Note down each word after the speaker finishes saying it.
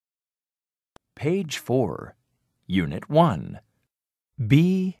Page 4, Unit 1.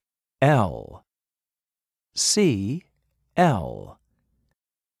 B, L. C, L.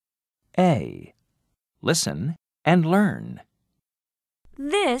 A. Listen and learn.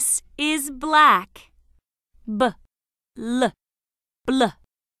 This is black. B, L, bl.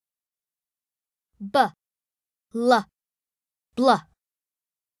 B, L, bl.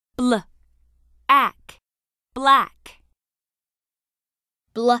 Bl, ack, black.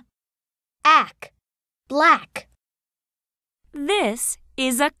 Bl, ack, black. This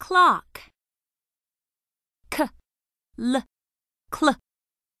is a clock. K, L, cl.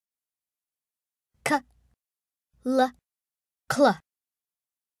 K, L, cl.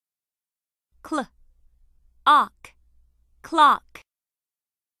 Cl, ock, clock.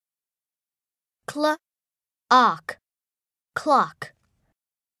 Cl, ock, clock.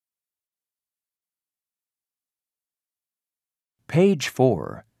 Page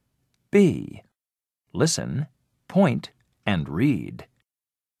 4. B. Listen, point, and read.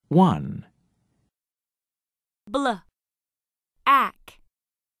 1. Bl, ack,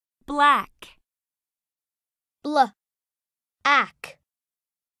 black. Bl, ack,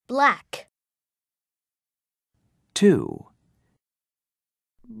 black. 2.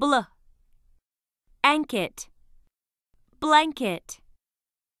 Bl, anket, blanket.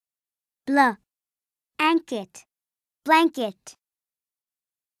 Bl, anket, blanket.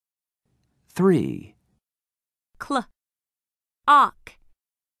 3. Cl, ock,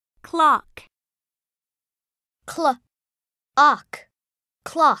 clock. Cl, ock,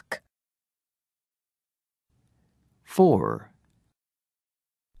 clock. 4.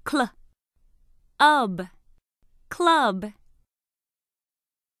 Cl, ub, club.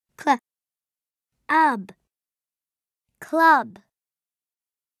 Cl, ub, club.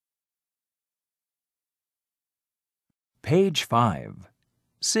 Page 5.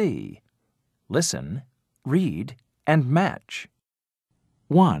 C. Listen, read, and match.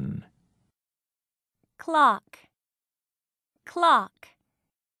 1. Clock, clock.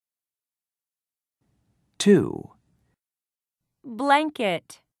 2.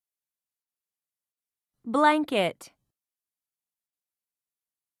 Blanket, blanket.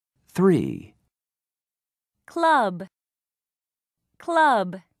 3. Club,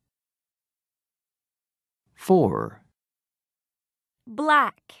 club. 4.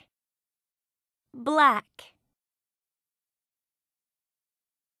 Black, black.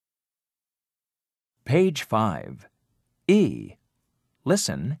 Page 5. E.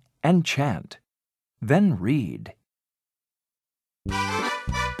 Listen and chant. Then read.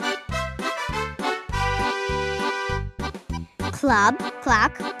 Club,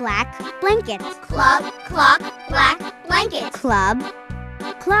 clock, black, blanket. Club, clock, black, blanket. Club,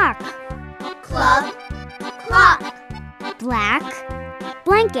 clock, Club, clock, black,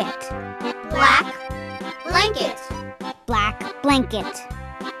 blanket. black, blanket. Black blanket.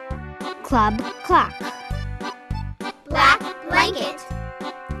 Club, clock. Black blanket.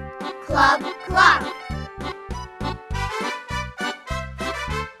 Club, clock.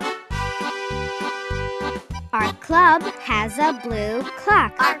 Our club has a blue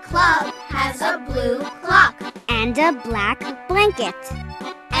clock Our club has a blue clock and a black blanket.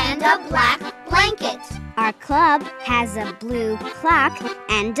 and a black blanket. Our club has a blue clock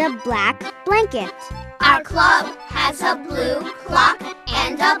and a black blanket. Our club has a blue clock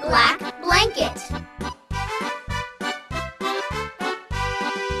and a black blanket.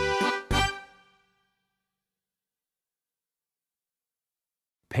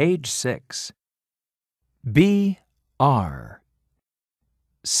 Page 6. B, R.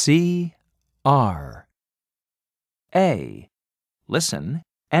 C, R. A. Listen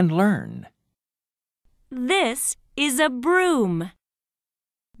and learn. This is a broom.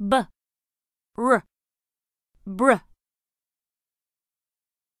 B, r, br.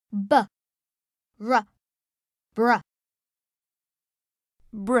 B, r, br.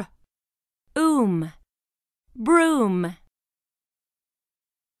 Br, broom.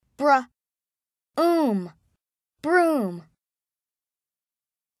 Br, broom.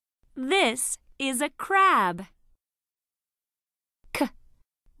 This is a crab. K,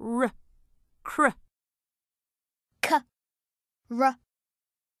 r, cr. K, r,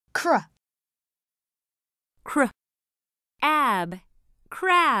 cr. Cr, ab,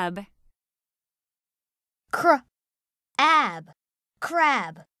 crab. Cr, ab,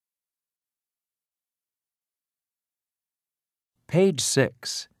 crab. Page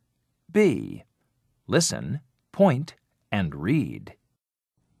 6. B. Listen, point, and read.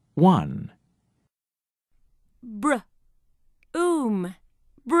 1. Br, broom.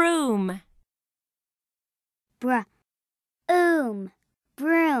 Br,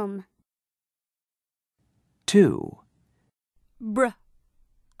 broom. 2,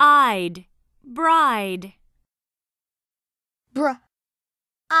 I'd, bride.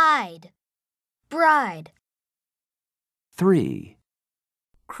 I'd, bride. 3,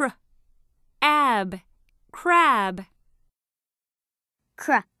 Ab, crab.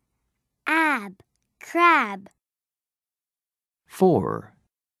 ab, crab. 4,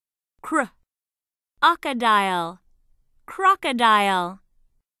 Crocodile, crocodile.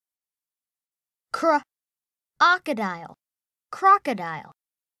 Crocodile, crocodile.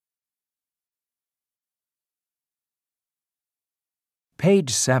 Page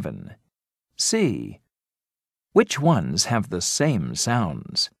 7. C. Which ones have the same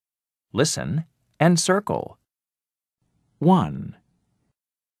sounds? Listen and circle. 1,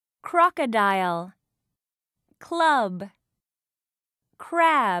 Crocodile, club,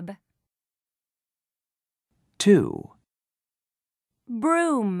 crab. 2,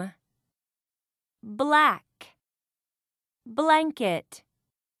 Broom, black, blanket.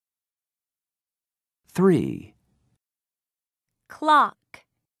 3, Clock,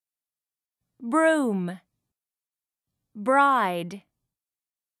 broom, bride.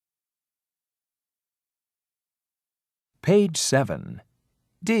 Page 7.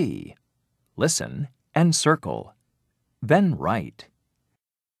 D. Listen and circle. Then write.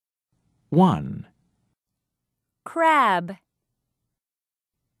 1, Crab,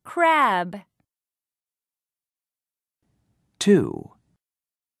 crab. 2,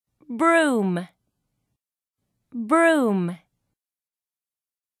 Broom, broom.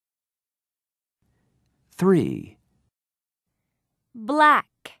 3,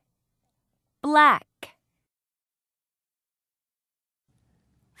 Black, black.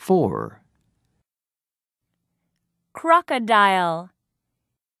 4, Crocodile,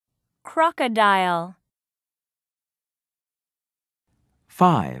 crocodile.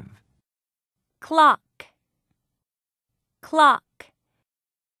 5, Clock, clock.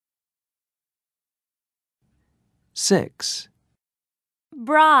 6,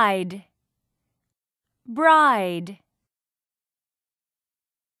 Bride, bride.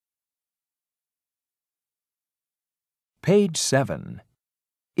 Page 7.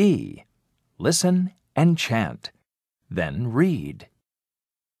 E. Listen and chant. Then read.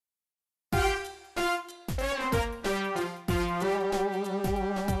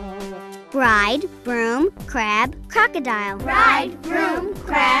 Bride, broom, crab, crocodile. Bride, broom,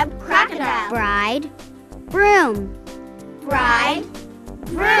 crab, crocodile. Bride, broom, Bride,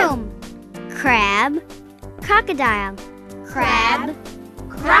 broom, crab, crocodile. crab,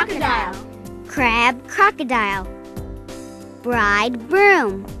 crocodile. Crab, crocodile. Bride,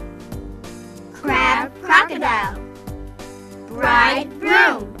 broom. Crab, crocodile. Bride,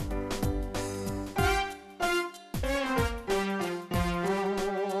 broom.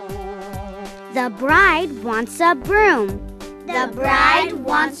 The bride wants a broom. The bride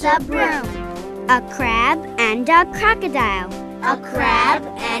wants a broom. A crab and a crocodile. A crab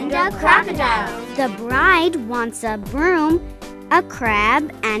and a crocodile. The bride wants a broom. A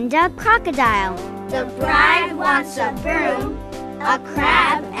crab and a crocodile. The bride wants a broom, a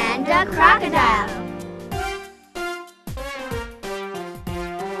crab, and a crocodile.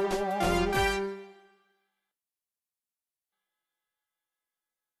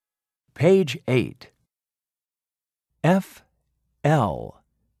 Page 8. F, L,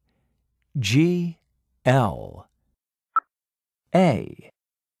 G, L. A.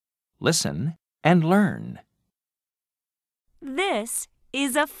 Listen and learn. This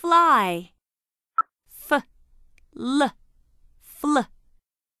is a fly. F, l, fl.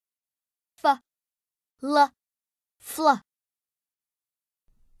 L, fl.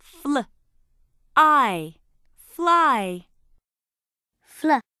 Fl, I, fly.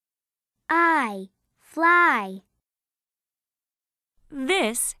 I, fly.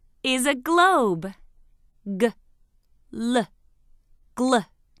 This is a globe. G, l, gl.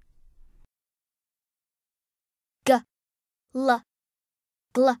 L,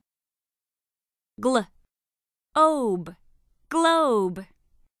 gl. Gl, obe, globe.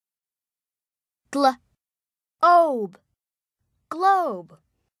 Gl, obe, globe.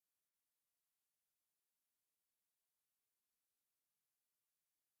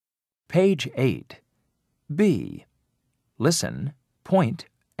 Page 8. B. Listen, point,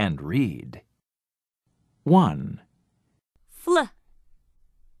 and read. 1, Fl,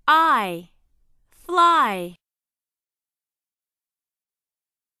 I, fly.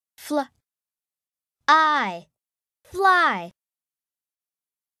 Fl, I, fly.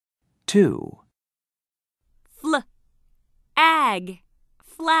 2, Fl, ag,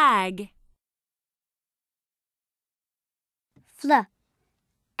 flag. Fl,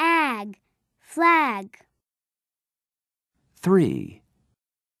 ag, flag. 3,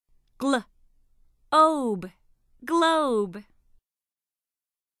 Gl, obe, globe.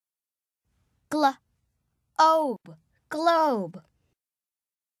 Gl, obe, globe.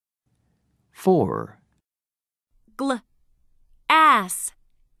 4, Gl, ass,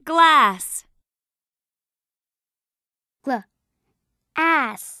 glass. Gl,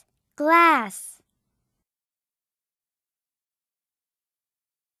 ass, glass.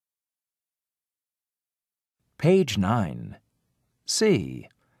 Page 9. C.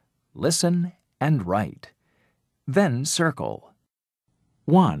 Listen and write. Then circle.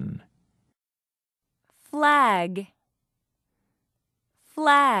 1, Flag,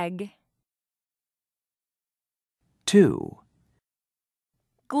 flag. 2,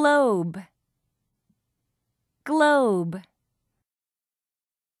 Globe, globe.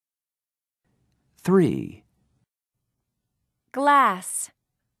 3, Glass,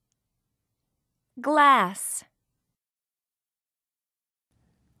 glass.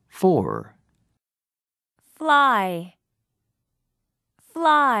 4, Fly,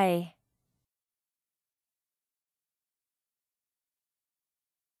 fly.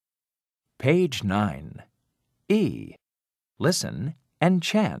 Page 9. E. Listen and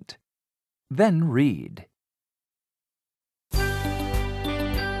chant. Then read.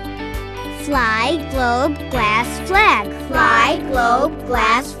 Fly, globe, glass, flag. Fly, globe,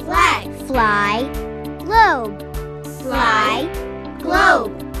 glass, flag. Fly, globe, Fly,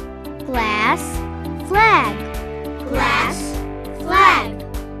 globe, glass, flag. glass,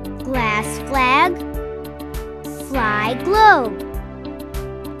 flag. Glass, flag. Fly, globe.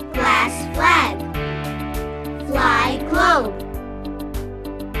 Glass, flag. Fly, globe.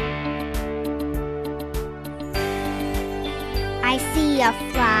 I see a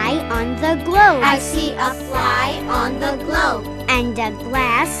fly on the globe. I see a fly on the globe And a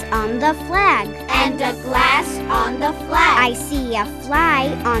glass on the flag. and a glass on the flag. I see a fly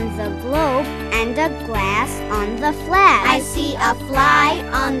on the globe and a glass on the flag. I see a fly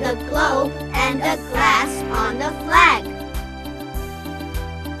on the globe and a glass on the flag.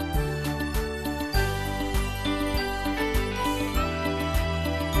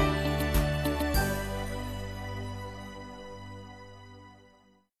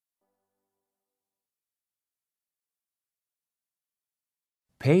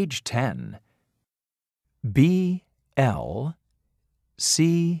 Page 10. B, L,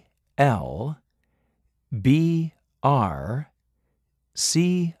 C, L, B, R,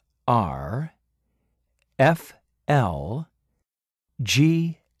 C, R, F, L,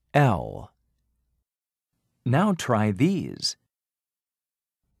 G, L. Now try these.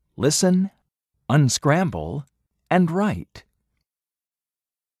 Listen, unscramble, and write.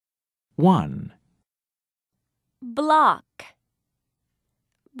 1, Block,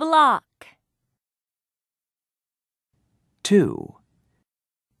 block. 2,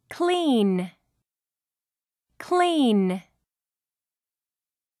 Clean, clean.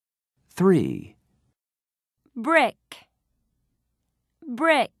 3, Brick,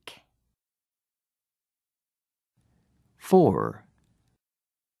 brick. 4,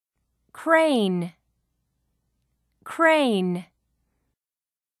 Crane, crane.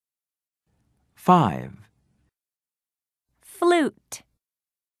 5, Flute,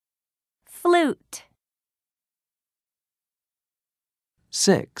 flute.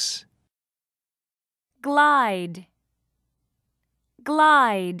 6, Glide,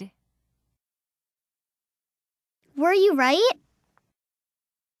 glide. Were you right?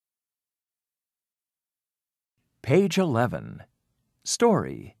 Page 11.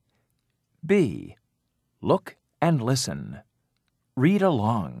 Story. B. Look and listen. Read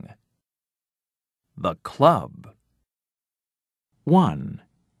along. The club. 1,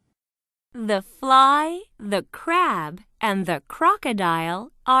 The fly, the crab, and the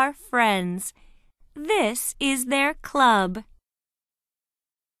crocodile are friends. This is their club.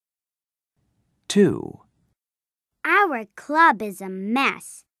 2, Our club is a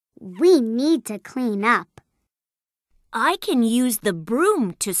mess. We need to clean up. I can use the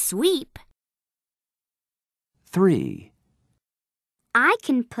broom to sweep. 3, I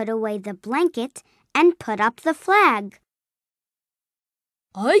can put away the blanket and put up the flag.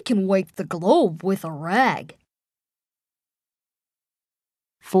 I can wipe the globe with a rag.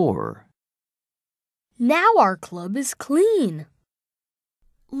 4, Now our club is clean.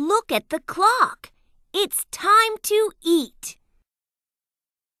 Look at the clock. It's time to eat.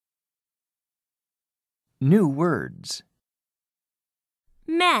 New words.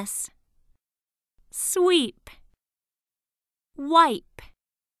 Mess, sweep, wipe.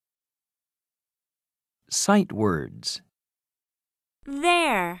 Sight words.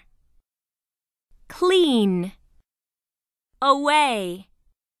 There, clean, away.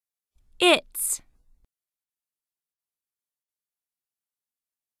 It's.